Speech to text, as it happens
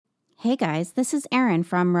Hey guys, this is Erin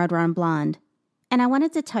from Red Run Blonde, and I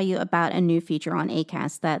wanted to tell you about a new feature on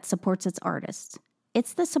Acast that supports its artists.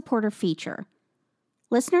 It's the supporter feature.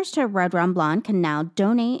 Listeners to Red Run Blonde can now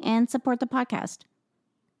donate and support the podcast.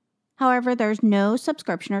 However, there's no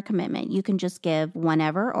subscription or commitment. You can just give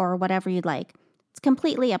whenever or whatever you'd like. It's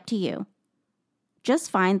completely up to you. Just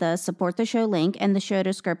find the Support the Show link in the show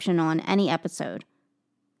description on any episode.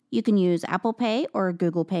 You can use Apple Pay or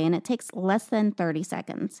Google Pay, and it takes less than 30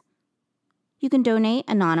 seconds. You can donate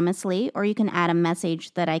anonymously, or you can add a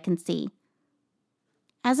message that I can see.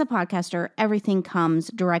 As a podcaster, everything comes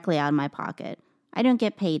directly out of my pocket. I don't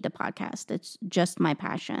get paid to podcast. It's just my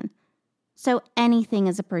passion. So anything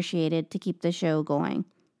is appreciated to keep the show going.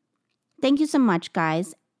 Thank you so much,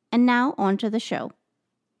 guys. And now on to the show.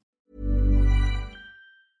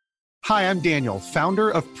 Hi, I'm Daniel, founder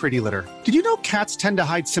of Pretty Litter. Did you know cats tend to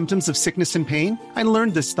hide symptoms of sickness and pain? I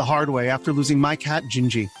learned this the hard way after losing my cat,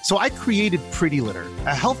 Gingy. So I created Pretty Litter,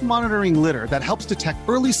 a health monitoring litter that helps detect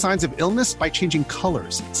early signs of illness by changing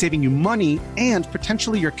colors, saving you money and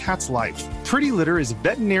potentially your cat's life. Pretty Litter is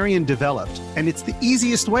veterinarian developed, and it's the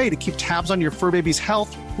easiest way to keep tabs on your fur baby's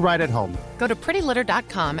health right at home. Go to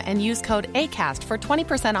prettylitter.com and use code ACAST for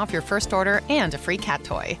 20% off your first order and a free cat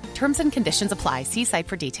toy. Terms and conditions apply. See site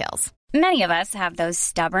for details. Many of us have those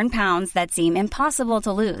stubborn pounds that seem impossible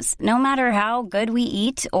to lose, no matter how good we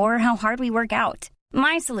eat or how hard we work out.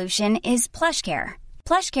 My solution is PlushCare.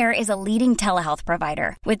 PlushCare is a leading telehealth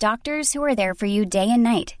provider with doctors who are there for you day and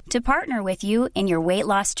night to partner with you in your weight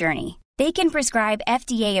loss journey. They can prescribe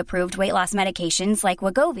FDA-approved weight loss medications like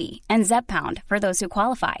Wegovy and Zepbound for those who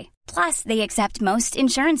qualify. Plus, they accept most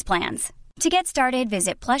insurance plans. To get started,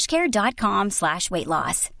 visit plushcare.com/weight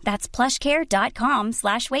loss. That's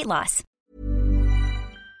plushcare.com/weight loss.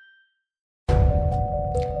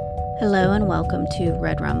 Hello and welcome to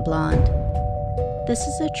Red Run Blonde. This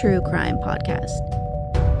is a true crime podcast.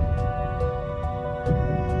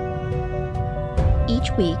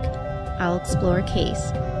 Each week, I'll explore a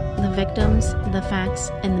case, the victims, the facts,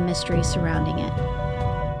 and the mystery surrounding it.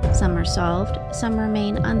 Some are solved, some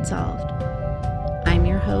remain unsolved. I'm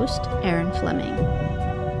your host, Erin Fleming.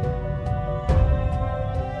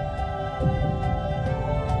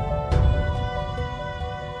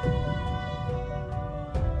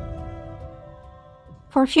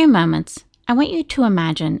 For a few moments, I want you to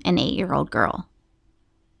imagine an 8-year-old girl.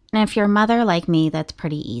 And if you're a mother like me, that's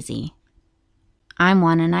pretty easy. I'm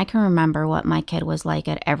one, and I can remember what my kid was like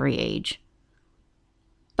at every age.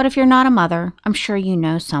 But if you're not a mother, I'm sure you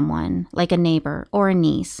know someone, like a neighbor or a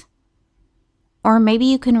niece. Or maybe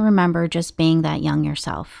you can remember just being that young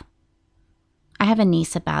yourself. I have a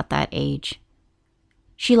niece about that age.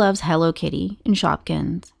 She loves Hello Kitty and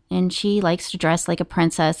Shopkins, and she likes to dress like a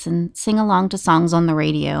princess and sing along to songs on the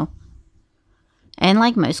radio. And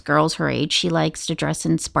like most girls her age, she likes to dress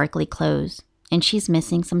in sparkly clothes, and she's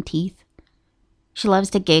missing some teeth. She loves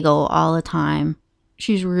to giggle all the time.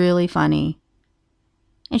 She's really funny.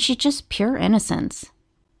 And she's just pure innocence.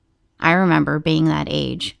 I remember being that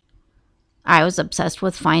age. I was obsessed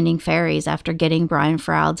with finding fairies after getting Brian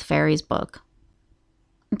Froud's fairies book.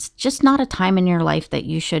 It's just not a time in your life that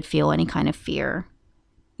you should feel any kind of fear.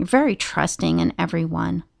 You're very trusting in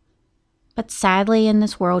everyone. But sadly, in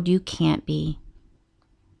this world, you can't be.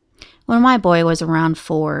 When my boy was around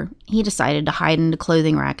 4, he decided to hide in the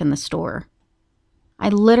clothing rack in the store. I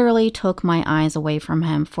literally took my eyes away from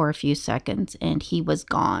him for a few seconds, and he was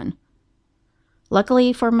gone.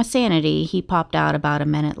 Luckily for my sanity, he popped out about a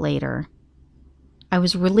minute later. I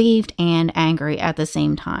was relieved and angry at the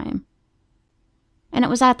same time. And it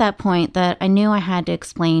was at that point that I knew I had to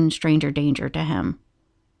explain stranger danger to him.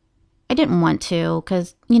 I didn't want to,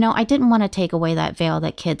 because, I didn't want to take away that veil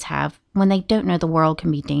that kids have when they don't know the world can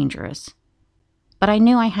be dangerous. But I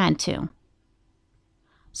knew I had to.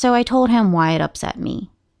 So I told him why it upset me,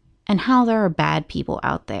 and how there are bad people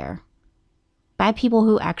out there. Bad people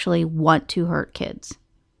who actually want to hurt kids.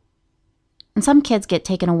 And some kids get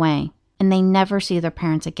taken away, and they never see their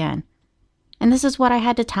parents again. And this is what I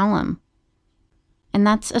had to tell him. And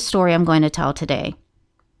that's a story I'm going to tell today.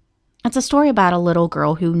 It's a story about a little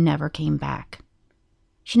girl who never came back.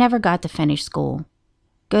 She never got to finish school,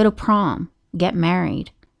 go to prom, get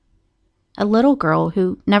married. A little girl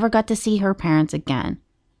who never got to see her parents again.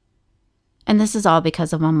 And this is all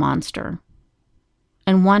because of a monster.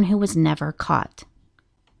 And one who was never caught.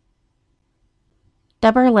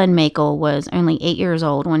 Deborah Lynn Makel was only 8 years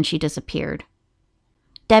old when she disappeared.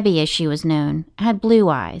 Debbie, as she was known, had blue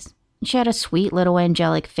eyes. She had a sweet little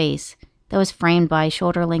angelic face that was framed by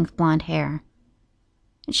shoulder-length blonde hair.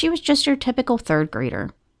 And she was just your typical third grader.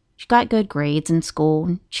 She got good grades in school,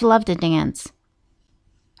 and she loved to dance.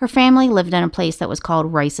 Her family lived in a place that was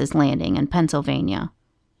called Rice's Landing in Pennsylvania.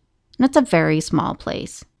 And it's a very small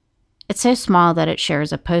place. It's so small that it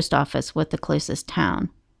shares a post office with the closest town.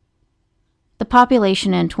 The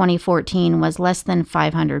population in 2014 was less than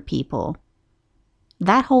 500 people.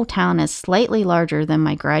 That whole town is slightly larger than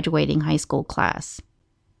my graduating high school class.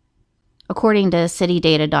 According to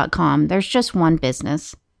citydata.com, there's just one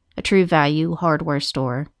business, a True Value hardware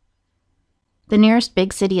store. The nearest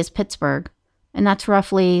big city is Pittsburgh, and that's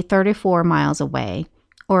roughly 34 miles away,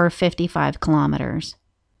 or 55 kilometers.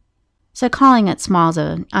 So calling it small is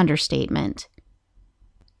an understatement.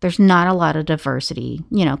 There's not a lot of diversity,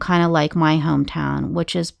 kind of like my hometown,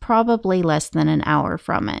 which is probably less than an hour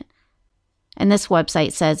from it. And this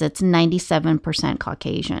website says it's 97%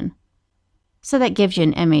 Caucasian. So that gives you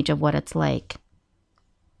an image of what it's like.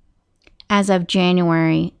 As of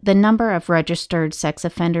January, the number of registered sex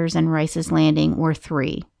offenders in Rice's Landing were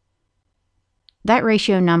 3. That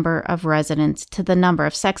ratio number of residents to the number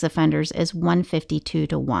of sex offenders is 152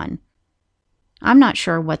 to 1. I'm not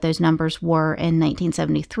sure what those numbers were in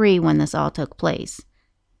 1973 when this all took place,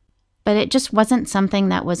 but it just wasn't something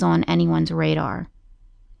that was on anyone's radar.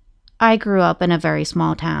 I grew up in a very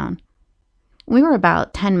small town. We were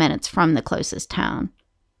about 10 minutes from the closest town,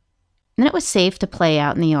 and it was safe to play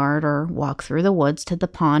out in the yard or walk through the woods to the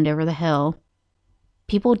pond over the hill.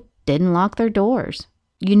 People didn't lock their doors.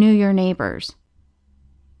 You knew your neighbors.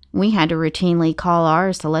 We had to routinely call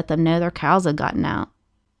ours to let them know their cows had gotten out.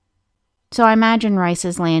 So I imagine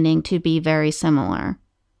Rice's Landing to be very similar.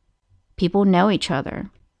 People know each other,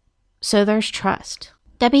 so there's trust.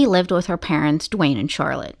 Debbie lived with her parents, Dwayne and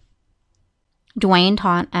Charlotte. Dwayne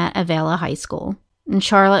taught at Avila High School, and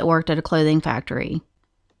Charlotte worked at a clothing factory.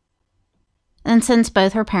 And since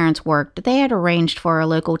both her parents worked, they had arranged for a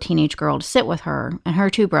local teenage girl to sit with her and her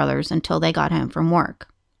 2 brothers until they got home from work.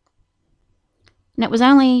 And it was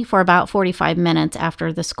only for about 45 minutes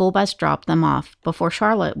after the school bus dropped them off before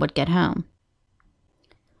Charlotte would get home.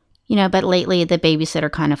 But lately the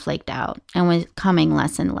babysitter kind of flaked out and was coming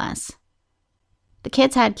less and less. The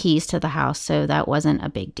kids had keys to the house, so that wasn't a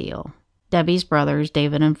big deal. Debbie's brothers,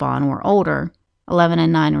 David and Vaughn, were older, 11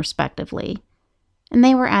 and 9 respectively, and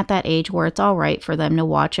they were at that age where it's all right for them to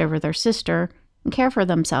watch over their sister and care for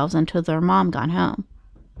themselves until their mom got home.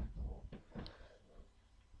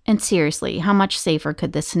 And seriously, how much safer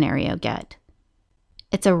could this scenario get?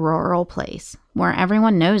 It's a rural place where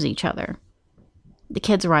everyone knows each other. The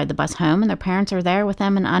kids ride the bus home and their parents are there with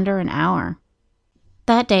them in under an hour.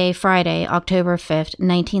 That day, Friday, October 5th,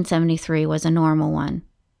 1973, was a normal one.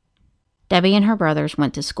 Debbie and her brothers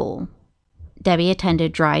went to school. Debbie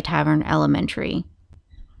attended Dry Tavern Elementary.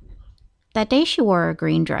 That day she wore a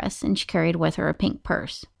green dress and she carried with her a pink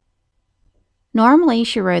purse. Normally,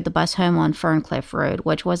 she rode the bus home on Ferncliff Road,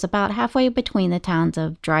 which was about halfway between the towns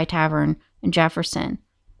of Dry Tavern and Jefferson,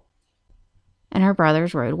 and her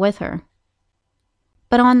brothers rode with her.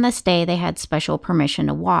 But on this day, they had special permission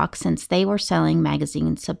to walk since they were selling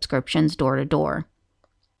magazine subscriptions door to door,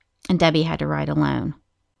 and Debbie had to ride alone.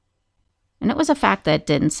 And it was a fact that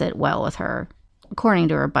didn't sit well with her. According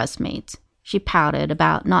to her busmates, she pouted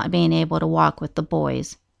about not being able to walk with the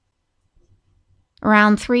boys.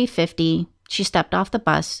 Around 3:50, she stepped off the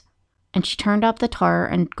bus, and she turned up the tar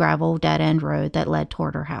and gravel dead-end road that led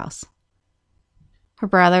toward her house. Her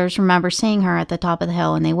brothers remember seeing her at the top of the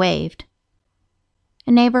hill, and they waved.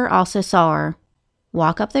 A neighbor also saw her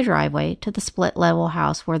walk up the driveway to the split-level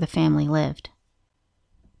house where the family lived.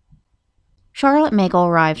 Charlotte Meigel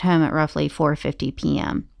arrived home at roughly 4:50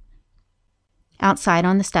 p.m. Outside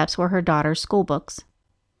on the steps were her daughter's school books.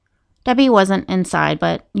 Debbie wasn't inside,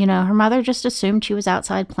 but, her mother just assumed she was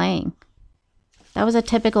outside playing. That was a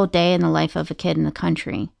typical day in the life of a kid in the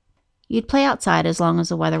country. You'd play outside as long as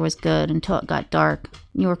the weather was good until it got dark,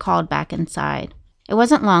 and you were called back inside. It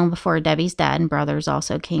wasn't long before Debbie's dad and brothers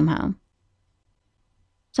also came home.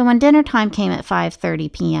 So when dinner time came at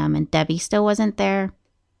 5:30 p.m. and Debbie still wasn't there,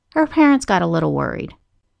 her parents got a little worried.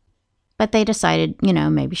 But they decided,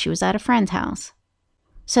 maybe she was at a friend's house.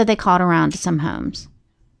 So they called around to some homes.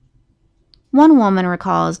 One woman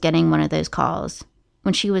recalls getting one of those calls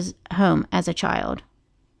when she was home as a child.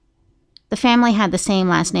 The family had the same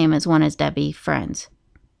last name as one of Debbie's friends.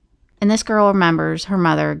 And this girl remembers her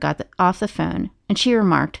mother got off the phone and she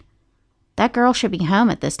remarked, "That girl should be home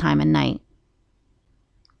at this time of night."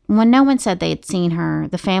 When no one said they had seen her,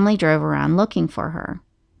 the family drove around looking for her.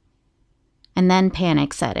 And then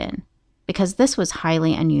panic set in, because this was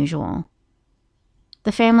highly unusual.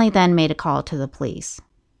 The family then made a call to the police.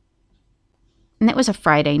 And it was a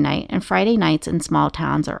Friday night, and Friday nights in small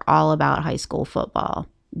towns are all about high school football.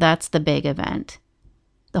 That's the big event.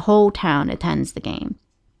 The whole town attends the game.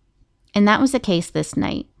 And that was the case this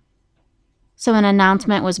night. So an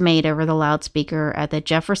announcement was made over the loudspeaker at the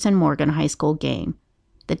Jefferson Morgan High School game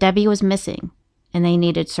that Debbie was missing and they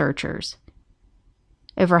needed searchers.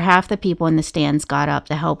 Over half the people in the stands got up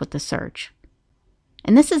to help with the search.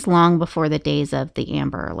 And this is long before the days of the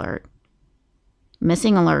Amber Alert.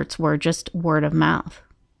 Missing alerts were just word of mouth.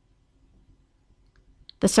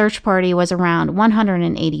 The search party was around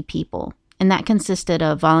 180 people, and that consisted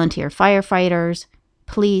of volunteer firefighters,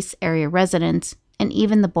 police, area residents, and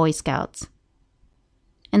even the Boy Scouts.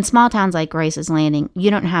 In small towns like Grace's Landing,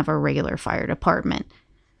 you don't have a regular fire department,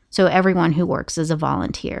 so everyone who works is a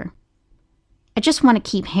volunteer. I just want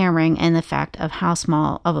to keep hammering in the fact of how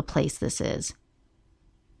small of a place this is.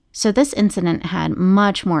 So this incident had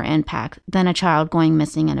much more impact than a child going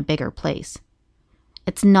missing in a bigger place.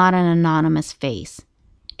 It's not an anonymous face.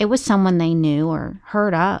 It was someone they knew or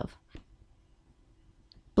heard of.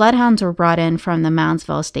 Bloodhounds were brought in from the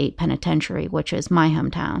Moundsville State Penitentiary, which is my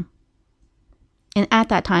hometown. And at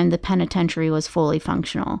that time, the penitentiary was fully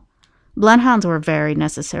functional. Bloodhounds were very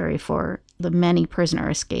necessary for the many prisoner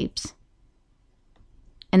escapes.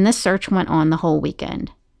 And this search went on the whole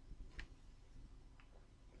weekend.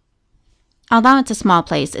 Although it's a small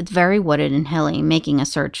place, it's very wooded and hilly, making a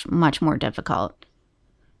search much more difficult.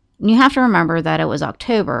 You have to remember that it was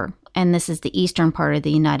October, and this is the eastern part of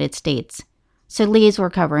the United States, so leaves were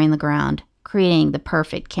covering the ground, creating the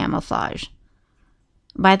perfect camouflage.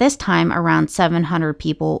 By this time, around 700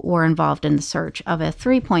 people were involved in the search of a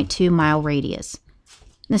 3.2-mile radius.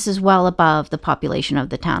 This is well above the population of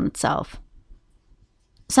the town itself.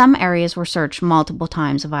 Some areas were searched multiple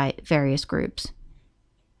times by various groups.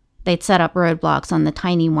 They'd set up roadblocks on the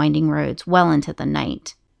tiny winding roads well into the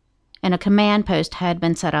night, and a command post had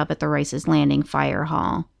been set up at the Rice's Landing Fire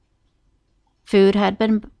Hall. Food had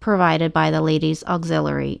been provided by the Ladies'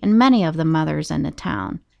 Auxiliary and many of the mothers in the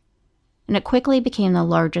town, and it quickly became the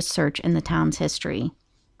largest search in the town's history.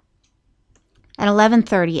 At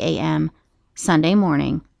 11:30 a.m. Sunday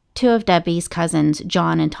morning, 2 of Debbie's cousins,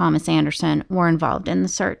 John and Thomas Anderson, were involved in the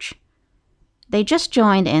search. They just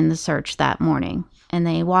joined in the search that morning, and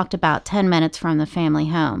they walked about 10 minutes from the family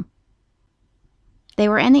home. They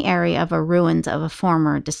were in the area of a ruins of a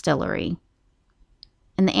former distillery.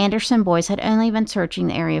 And the Anderson boys had only been searching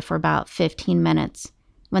the area for about 15 minutes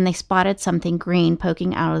when they spotted something green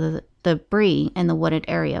poking out of the debris in the wooded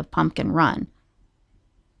area of Pumpkin Run.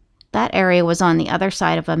 That area was on the other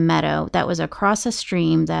side of a meadow that was across a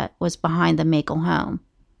stream that was behind the Makel home.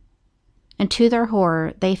 And to their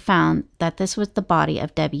horror, they found that this was the body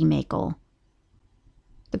of Debbie Makel.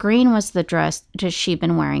 The green was the dress she'd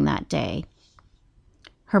been wearing that day.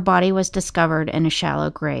 Her body was discovered in a shallow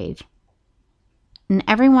grave. And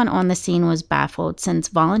everyone on the scene was baffled since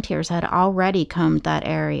volunteers had already combed that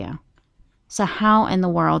area. So how in the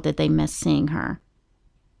world did they miss seeing her?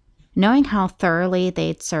 Knowing how thoroughly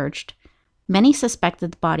they'd searched, many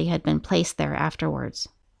suspected the body had been placed there afterwards.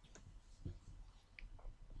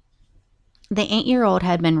 The 8-year-old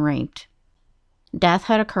had been raped. Death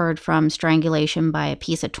had occurred from strangulation by a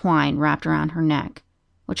piece of twine wrapped around her neck,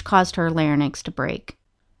 which caused her larynx to break.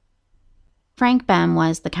 Frank Bem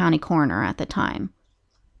was the county coroner at the time.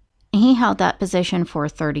 He held that position for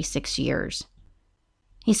 36 years.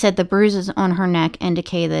 He said the bruises on her neck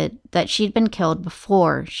indicated that she'd been killed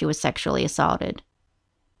before she was sexually assaulted.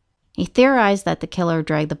 He theorized that the killer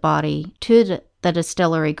dragged the body to the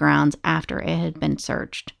distillery grounds after it had been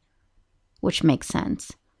searched, which makes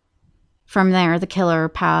sense. From there, the killer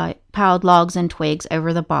piled logs and twigs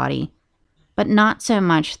over the body, but not so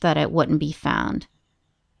much that it wouldn't be found.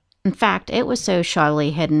 In fact, it was so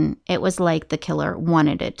shoddily hidden, it was like the killer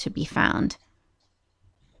wanted it to be found.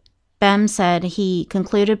 Bem said he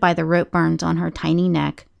concluded by the rope burns on her tiny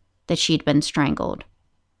neck that she'd been strangled.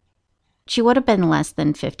 She would have been less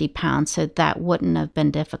than 50 pounds, so that wouldn't have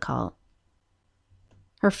been difficult.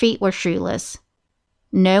 Her feet were shoeless.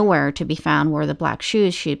 Nowhere to be found were the black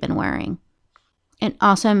shoes she'd been wearing. And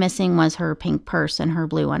also missing was her pink purse and her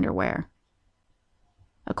blue underwear.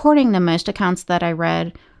 According to most accounts that I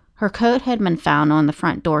read, her coat had been found on the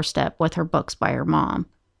front doorstep with her books by her mom.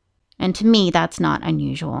 And to me, that's not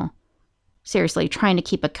unusual. Seriously, trying to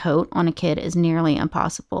keep a coat on a kid is nearly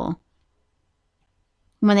impossible.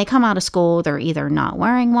 When they come out of school, they're either not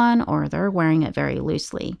wearing one or they're wearing it very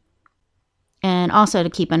loosely. And also to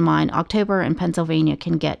keep in mind, October in Pennsylvania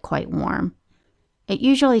can get quite warm. It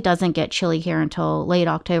usually doesn't get chilly here until late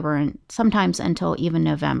October and sometimes until even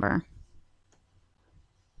November.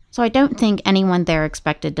 So I don't think anyone there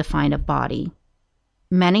expected to find a body.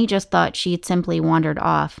 Many just thought she'd simply wandered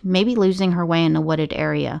off, maybe losing her way in a wooded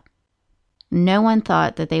area. No one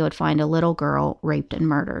thought that they would find a little girl raped and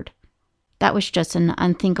murdered. That was just an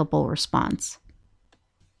unthinkable response.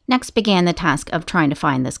 Next began the task of trying to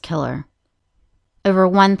find this killer. Over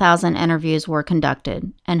 1,000 interviews were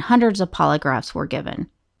conducted, and hundreds of polygraphs were given.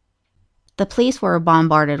 The police were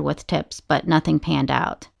bombarded with tips, but nothing panned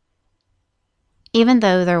out. Even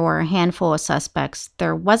though there were a handful of suspects,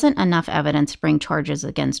 there wasn't enough evidence to bring charges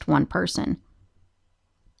against one person.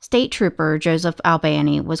 State Trooper Joseph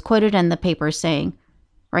Albani was quoted in the paper saying,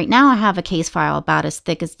 "Right now I have a case file about as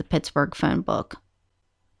thick as the Pittsburgh phone book."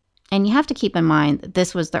 And you have to keep in mind that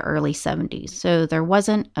this was the early 70s, so there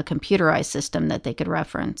wasn't a computerized system that they could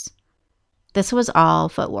reference. This was all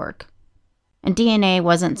footwork, and DNA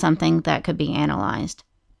wasn't something that could be analyzed.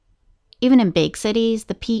 Even in big cities,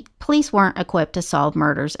 the police weren't equipped to solve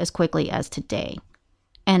murders as quickly as today.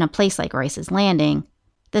 In a place like Rice's Landing,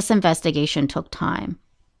 this investigation took time.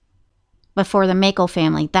 But for the Makel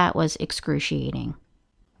family, that was excruciating.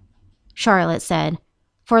 Charlotte said,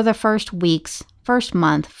 "For the first weeks, first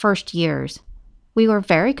month, first years, we were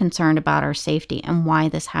very concerned about our safety and why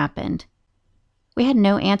this happened. We had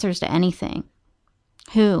no answers to anything.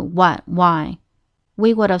 Who, what, why.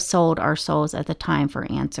 We would have sold our souls at the time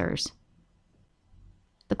for answers."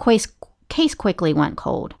 The case quickly went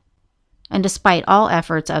cold, and despite all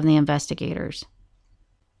efforts of the investigators.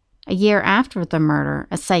 A year after the murder,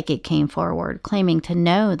 a psychic came forward claiming to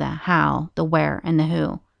know the how, the where, and the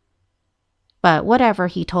who. But whatever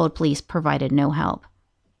he told police provided no help,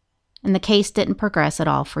 and the case didn't progress at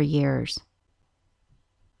all for years.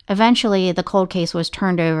 Eventually, the cold case was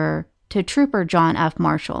turned over to Trooper John F.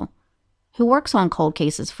 Marshall, who works on cold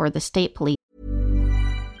cases for the state police.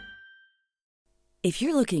 If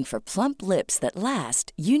you're looking for plump lips that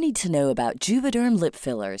last, you need to know about Juvederm lip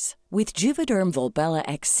fillers. With Juvederm Volbella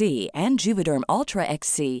XC and Juvederm Ultra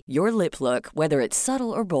XC, your lip look, whether it's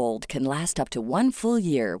subtle or bold, can last up to 1 full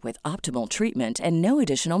year with optimal treatment and no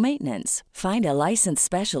additional maintenance. Find a licensed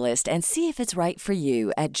specialist and see if it's right for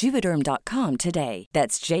you at Juvederm.com today.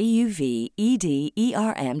 That's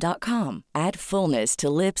JUVEDERM.com. Add fullness to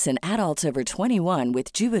lips in adults over 21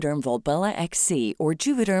 with Juvederm Volbella XC or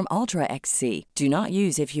Juvederm Ultra XC. Do not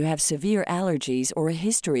use if you have severe allergies or a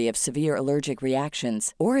history of severe allergic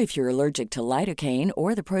reactions, or if you're allergic to lidocaine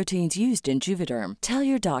or the proteins used in Juvederm. Tell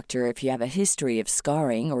your doctor if you have a history of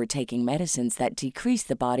scarring or taking medicines that decrease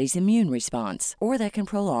the body's immune response or that can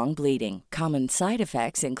prolong bleeding. Common side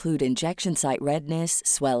effects include injection site redness,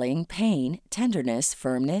 swelling, pain, tenderness,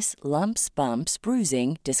 firmness, lumps, bumps,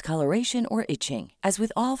 bruising, discoloration, or itching. As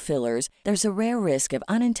with all fillers, there's a rare risk of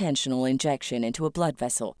unintentional injection into a blood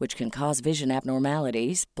vessel, which can cause vision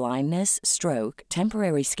abnormalities, blindness, stroke,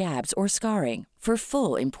 temporary scabs, or scarring. For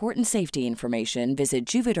full, important safety information, visit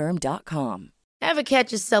Juvederm.com. Ever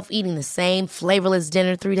catch yourself eating the same flavorless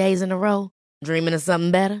dinner 3 days in a row? Dreaming of something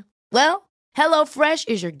better? Well, HelloFresh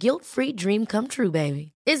is your guilt-free dream come true,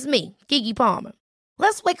 baby. It's me, Keke Palmer.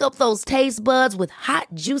 Let's wake up those taste buds with hot,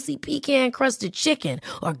 juicy pecan-crusted chicken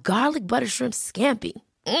or garlic butter shrimp scampi.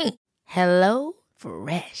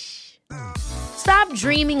 HelloFresh. Stop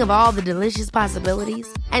dreaming of all the delicious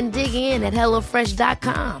possibilities and dig in at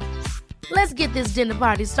HelloFresh.com. Let's get this dinner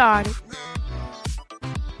party started.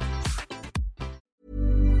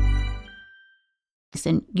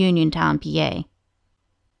 In Uniontown, PA.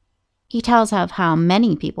 He tells of how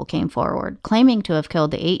many people came forward, claiming to have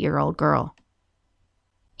killed the 8-year-old girl.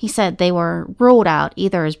 He said they were ruled out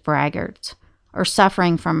either as braggarts or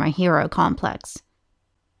suffering from a hero complex.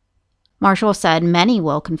 Marshall said many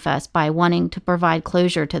will confess by wanting to provide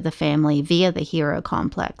closure to the family via the hero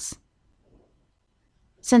complex.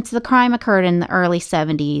 Since the crime occurred in the early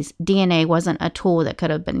 70s, DNA wasn't a tool that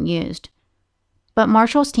could have been used. But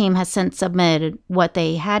Marshall's team has since submitted what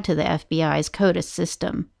they had to the FBI's CODIS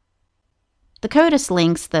system. The CODIS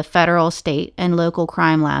links the federal, state, and local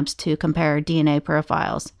crime labs to compare DNA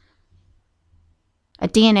profiles. A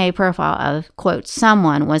DNA profile of, quote,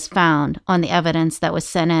 someone was found on the evidence that was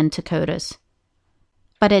sent in to CODIS,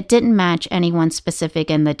 but it didn't match anyone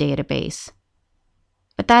specific in the database.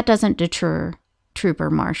 But that doesn't deter Trooper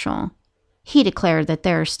Marshall. He declared that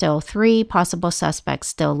there are still 3 possible suspects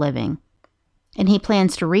still living, and he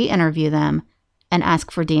plans to re-interview them and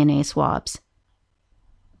ask for DNA swabs.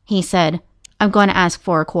 He said, "I'm going to ask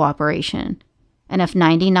for cooperation, and if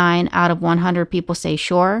 99 out of 100 people say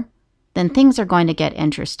sure, then things are going to get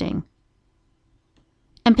interesting."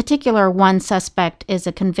 In particular, one suspect is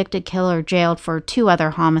a convicted killer jailed for 2 other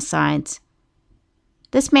homicides.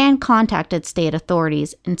 This man contacted state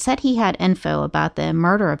authorities and said he had info about the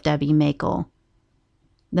murder of Debbie Makel.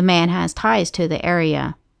 The man has ties to the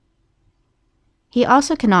area. He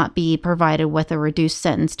also cannot be provided with a reduced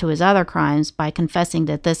sentence to his other crimes by confessing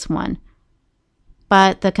to this one.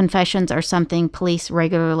 but the confessions are something police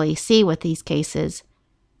regularly see with these cases,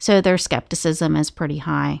 so their skepticism is pretty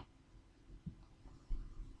high.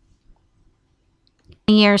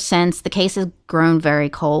 In years since, the case has grown very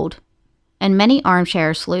cold, and many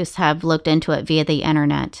armchair sleuths have looked into it via the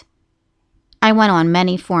internet. I went on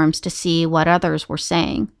many forums to see what others were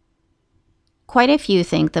saying. Quite a few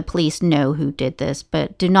think the police know who did this,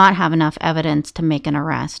 but do not have enough evidence to make an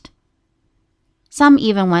arrest. Some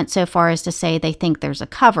even went so far as to say they think there's a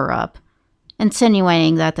cover-up,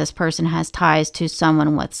 insinuating that this person has ties to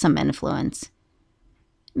someone with some influence.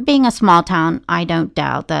 Being a small town, I don't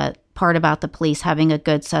doubt that part about the police having a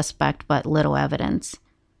good suspect but little evidence.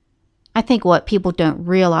 I think what people don't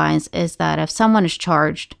realize is that if someone is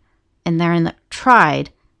charged and they're tried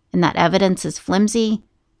and that evidence is flimsy,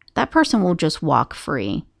 that person will just walk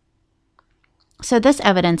free. So this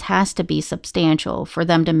evidence has to be substantial for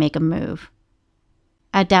them to make a move.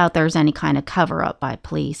 I doubt there's any kind of cover-up by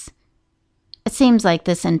police. It seems like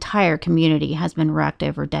this entire community has been wrecked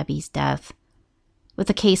over Debbie's death. With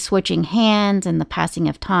the case switching hands and the passing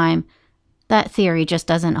of time, that theory just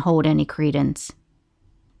doesn't hold any credence.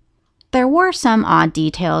 There were some odd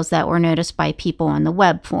details that were noticed by people on the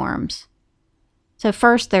web forums. So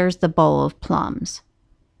first there's the bowl of plums.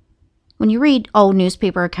 When you read old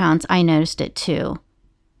newspaper accounts, I noticed it too.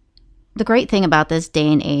 The great thing about this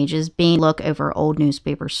day and age is being able to look over old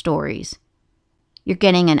newspaper stories. You're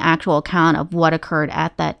getting an actual account of what occurred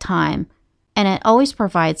at that time, and it always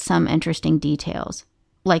provides some interesting details,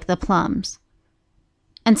 like the plums.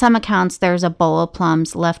 In some accounts, there's a bowl of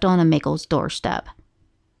plums left on a Makel's doorstep.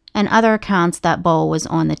 In other accounts, that bowl was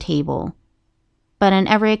on the table. But in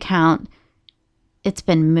every account, it's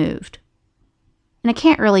been moved. And it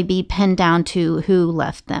can't really be pinned down to who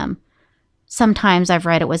left them. Sometimes I've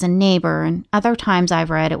read it was a neighbor, and other times I've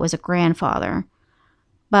read it was a grandfather.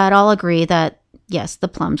 But I'll agree that, yes, the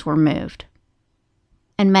plums were moved.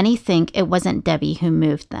 And many think it wasn't Debbie who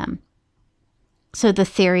moved them. So the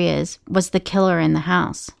theory is, was the killer in the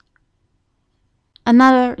house?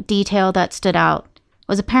 Another detail that stood out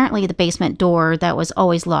was apparently the basement door that was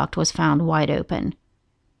always locked was found wide open.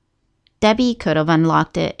 Debbie could have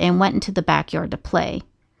unlocked it and went into the backyard to play,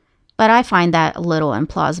 but I find that a little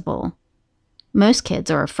implausible. Most kids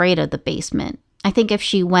are afraid of the basement. I think if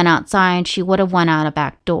she went outside, she would have went out a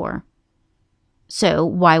back door. So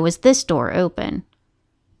why was this door open?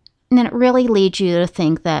 And it really leads you to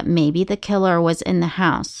think that maybe the killer was in the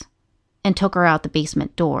house and took her out the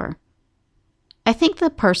basement door. I think the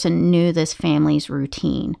person knew this family's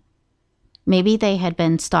routine. Maybe they had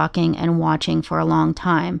been stalking and watching for a long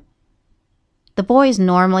time. The boys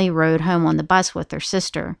normally rode home on the bus with their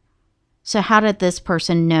sister, so how did this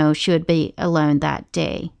person know she would be alone that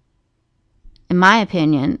day? In my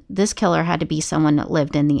opinion, this killer had to be someone that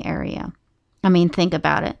lived in the area. I mean, think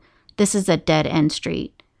about it. This is a dead-end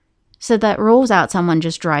street. So that rules out someone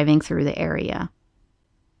just driving through the area.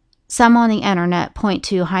 Some on the internet point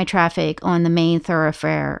to high traffic on the main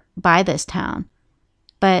thoroughfare by this town,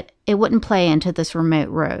 but it wouldn't play into this remote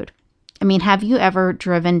road. I mean, have you ever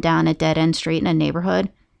driven down a dead-end street in a neighborhood?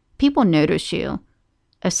 People notice you.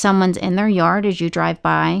 If someone's in their yard as you drive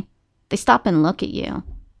by, they stop and look at you.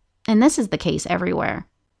 And this is the case everywhere.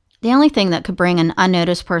 The only thing that could bring an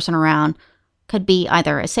unnoticed person around could be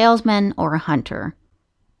either a salesman or a hunter.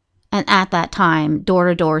 And at that time,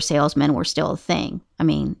 door-to-door salesmen were still a thing. I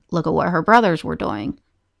mean, look at what her brothers were doing.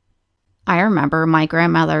 I remember my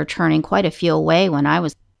grandmother turning quite a few away when I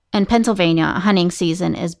was in Pennsylvania. Hunting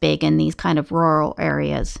season is big in these kind of rural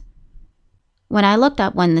areas. When I looked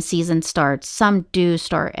up when the season starts, some do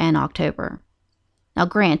start in October. Now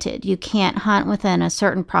granted, you can't hunt within a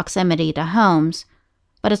certain proximity to homes,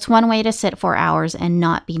 but it's one way to sit for hours and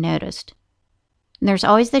not be noticed. And there's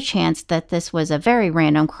always the chance that this was a very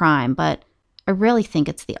random crime, but I really think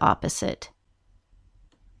it's the opposite.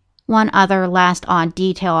 One other last odd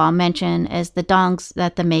detail I'll mention is the dogs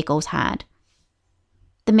that the Makels had.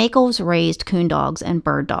 The Makels raised coon dogs and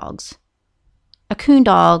bird dogs. A coon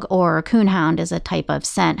dog or a coonhound is a type of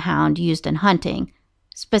scent hound used in hunting,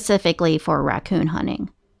 specifically for raccoon hunting.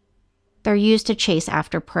 They're used to chase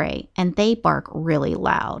after prey, and they bark really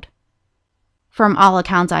loud. From all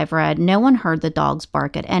accounts I've read, no one heard the dogs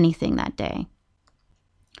bark at anything that day.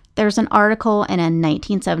 There's an article in a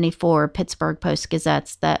 1974 Pittsburgh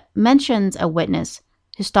Post-Gazette that mentions a witness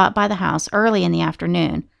who stopped by the house early in the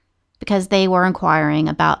afternoon because they were inquiring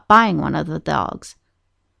about buying one of the dogs.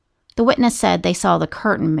 The witness said they saw the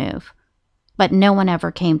curtain move, but no one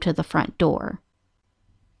ever came to the front door.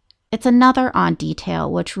 It's another odd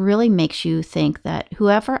detail which really makes you think that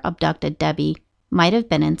whoever abducted Debbie might have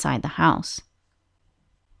been inside the house.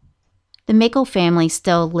 The Makel family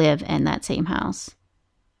still live in that same house.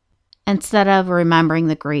 Instead of remembering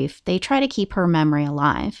the grief, they try to keep her memory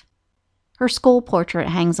alive. Her school portrait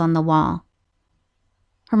hangs on the wall.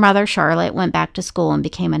 Her mother, Charlotte, went back to school and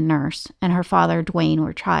became a nurse, and her father, Dwayne,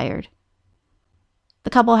 retired. The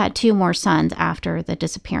couple had 2 more sons after the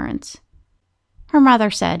disappearance. Her mother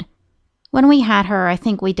said, "When we had her, I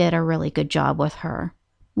think we did a really good job with her.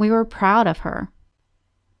 We were proud of her.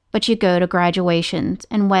 But you go to graduations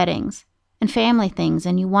and weddings and family things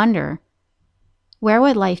and you wonder, where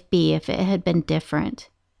would life be if it had been different?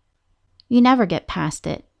 You never get past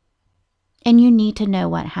it. And you need to know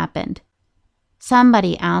what happened.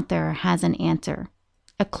 Somebody out there has an answer,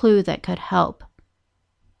 a clue that could help.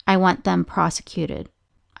 I want them prosecuted.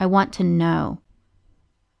 I want to know."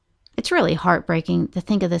 It's really heartbreaking to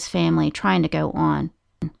think of this family trying to go on.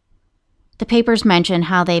 The papers mention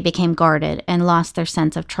how they became guarded and lost their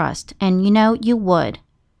sense of trust, and you would.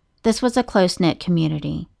 This was a close-knit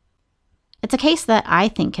community. It's a case that I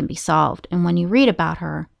think can be solved, and when you read about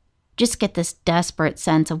her, just get this desperate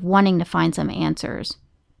sense of wanting to find some answers.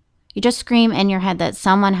 You just scream in your head that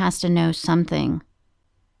someone has to know something.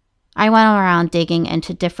 I went around digging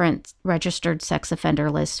into different registered sex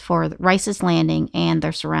offender lists for Rice's Landing and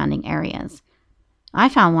their surrounding areas. I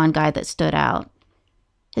found one guy that stood out.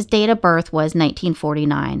 His date of birth was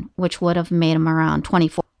 1949, which would have made him around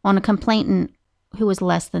 24, on a complainant who was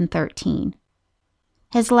less than 13.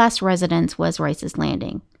 His last residence was Rice's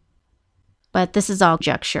Landing. But this is all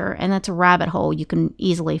conjecture, and that's a rabbit hole you can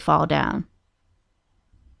easily fall down.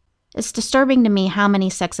 It's disturbing to me how many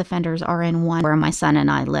sex offenders are in one where my son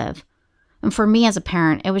and I live. And for me as a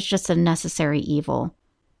parent, it was just a necessary evil.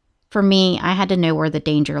 For me, I had to know where the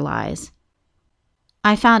danger lies.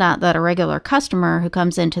 I found out that a regular customer who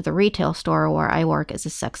comes into the retail store where I work is a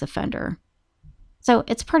sex offender. So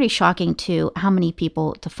it's pretty shocking, too, how many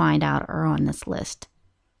people to find out are on this list.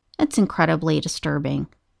 It's incredibly disturbing.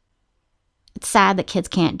 It's sad that kids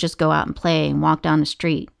can't just go out and play and walk down the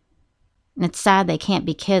street. And it's sad they can't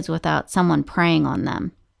be kids without someone preying on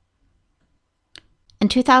them. In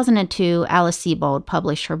 2002, Alice Sebold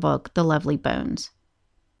published her book, The Lovely Bones.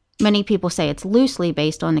 Many people say it's loosely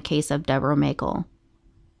based on the case of Deborah Makel.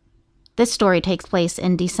 This story takes place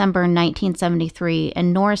in December 1973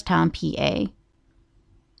 in Norristown, PA.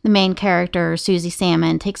 The main character, Susie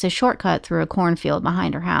Salmon, takes a shortcut through a cornfield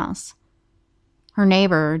behind her house. Her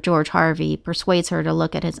neighbor, George Harvey, persuades her to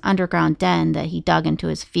look at his underground den that he dug into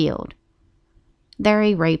his field. There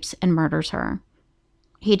he rapes and murders her.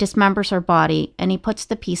 He dismembers her body, and he puts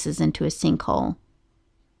the pieces into a sinkhole.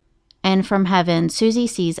 And from heaven, Susie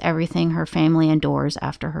sees everything her family endures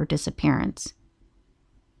after her disappearance.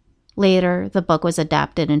 Later, the book was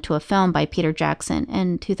adapted into a film by Peter Jackson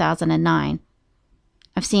in 2009.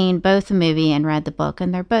 I've seen both the movie and read the book,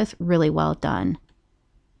 and they're both really well done.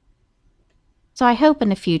 So I hope in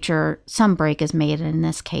the future some break is made in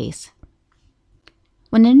this case.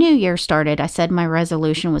 When the new year started, I said my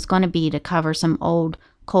resolution was going to be to cover some old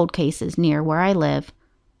cold cases near where I live,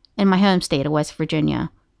 in my home state of West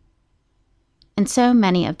Virginia. In so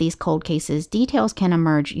many of these cold cases, details can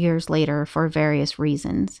emerge years later for various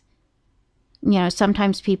reasons.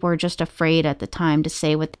 Sometimes people are just afraid at the time to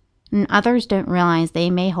say what, and others don't realize they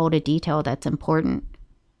may hold a detail that's important.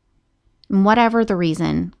 And whatever the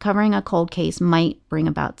reason, covering a cold case might bring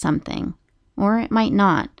about something, or it might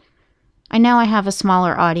not. I know I have a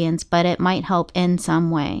smaller audience, but it might help in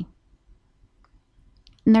some way.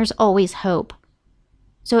 And there's always hope.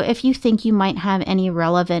 So if you think you might have any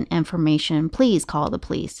relevant information, please call the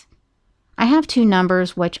police. I have 2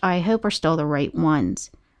 numbers, which I hope are still the right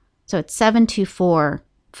ones. So it's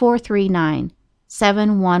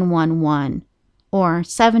 724-439-7111 or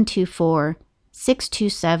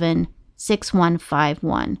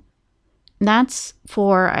 724-627-6151. That's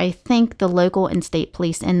for, I think, the local and state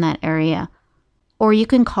police in that area. Or you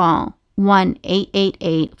can call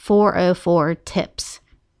 1-888-404-TIPS.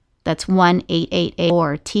 That's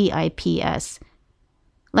 1-888-4-TIPS.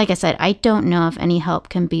 Like I said, I don't know if any help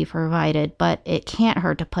can be provided, but it can't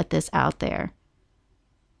hurt to put this out there.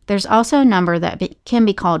 There's also a number that can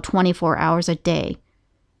be called 24 hours a day.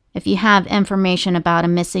 If you have information about a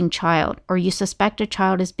missing child or you suspect a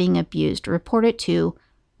child is being abused, report it to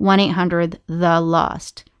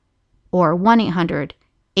 1-800-THE-LOST or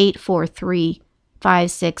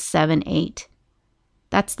 1-800-843-5678.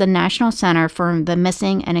 That's the National Center for the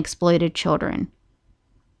Missing and Exploited Children.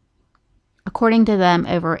 According to them,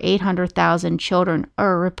 over 800,000 children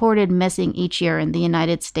are reported missing each year in the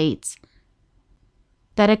United States.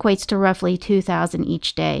 That equates to roughly 2,000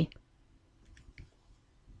 each day.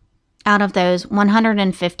 Out of those,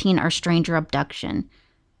 115 are stranger abduction.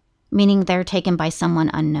 meaning they're taken by someone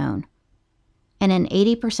unknown. And in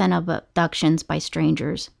 80% of abductions by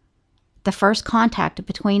strangers, the first contact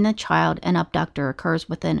between the child and abductor occurs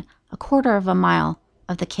within a quarter of a mile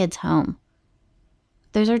of the kid's home.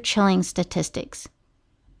 Those are chilling statistics,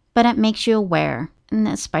 but it makes you aware, and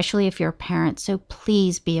especially if you're a parent, so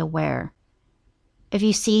please be aware. If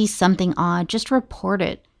you see something odd, just report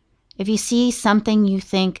it. If you see something you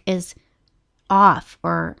think is off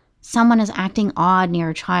or someone is acting odd near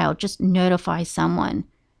a child, just notify someone.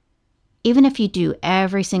 Even if you do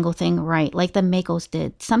every single thing right, like the Makels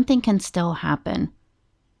did, something can still happen.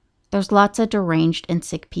 There's lots of deranged and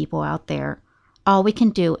sick people out there. All we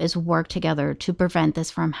can do is work together to prevent this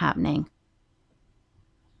from happening.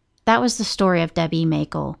 That was the story of Debbie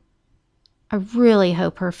Makel. I really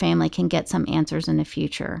hope her family can get some answers in the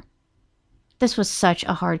future. This was such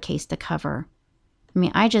a hard case to cover. I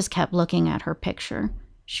mean, I just kept looking at her picture.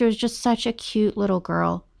 She was just such a cute little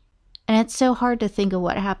girl, and it's so hard to think of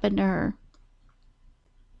what happened to her.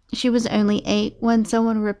 She was only 8 when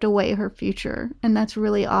someone ripped away her future, and that's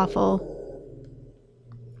really awful.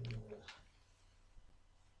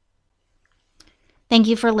 Thank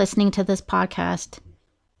you for listening to this podcast.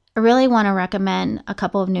 I really want to recommend a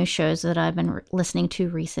couple of new shows that I've been listening to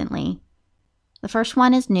recently. The first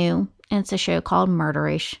one is new, and it's a show called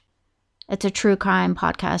Murderish. It's a true crime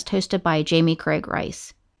podcast hosted by Jamie Craig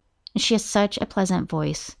Rice. And she has such a pleasant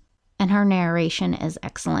voice, and her narration is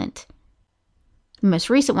excellent. The most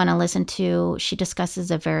recent one I listened to, she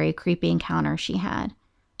discusses a very creepy encounter she had,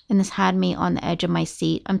 and this had me on the edge of my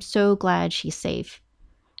seat. I'm so glad she's safe.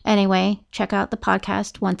 Anyway, check out the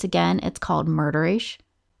podcast. Once again, it's called Murderish.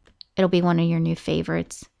 It'll be one of your new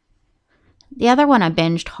favorites. The other one I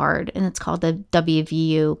binged hard, and it's called the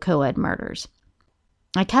WVU Co-Ed Murders.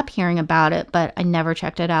 I kept hearing about it, but I never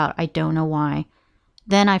checked it out. I don't know why.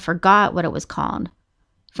 Then I forgot what it was called.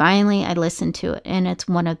 Finally, I listened to it, and it's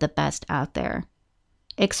one of the best out there.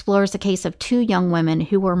 It explores the case of 2 young women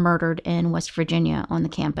who were murdered in West Virginia on the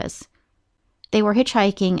campus. They were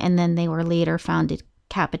hitchhiking, and then they were later found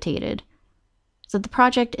decapitated. So the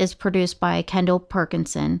project is produced by Kendall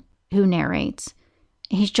Perkinson, who narrates.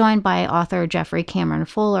 He's joined by author Jeffrey Cameron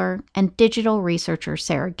Fuller and digital researcher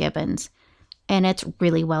Sarah Gibbons, and it's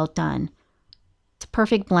really well done. It's a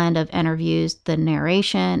perfect blend of interviews, the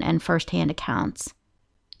narration, and first-hand accounts,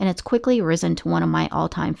 and it's quickly risen to one of my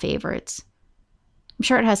all-time favorites. I'm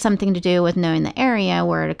sure it has something to do with knowing the area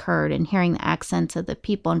where it occurred and hearing the accents of the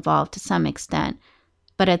people involved to some extent,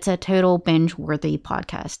 but it's a total binge-worthy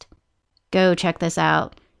podcast. Go check this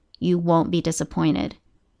out. You won't be disappointed.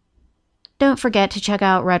 Don't forget to check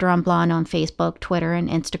out Red Rum Blonde on Facebook, Twitter, and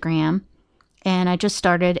Instagram. And I just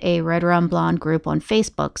started a Red Rum Blonde group on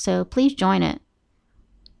Facebook, so please join it.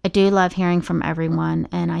 I do love hearing from everyone,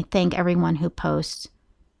 and I thank everyone who posts.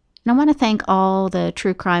 And I want to thank all the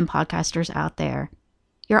true crime podcasters out there.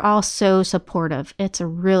 You're all so supportive. It's a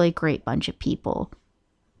really great bunch of people.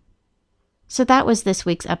 So that was this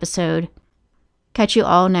week's episode. Catch you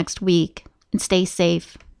all next week, and stay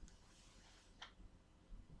safe.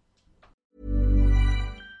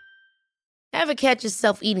 Ever catch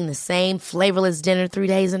yourself eating the same flavorless dinner 3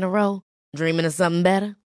 days in a row? Dreaming of something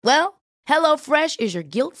better? Well, HelloFresh is your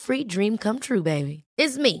guilt-free dream come true, baby.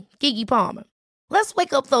 It's me, Keke Palmer. Let's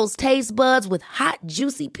wake up those taste buds with hot,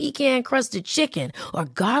 juicy pecan-crusted chicken or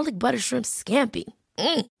garlic butter shrimp scampi.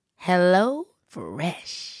 Hello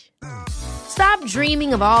Fresh. Stop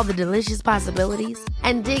dreaming of all the delicious possibilities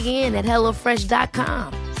and dig in at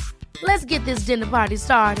HelloFresh.com. Let's get this dinner party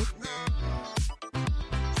started.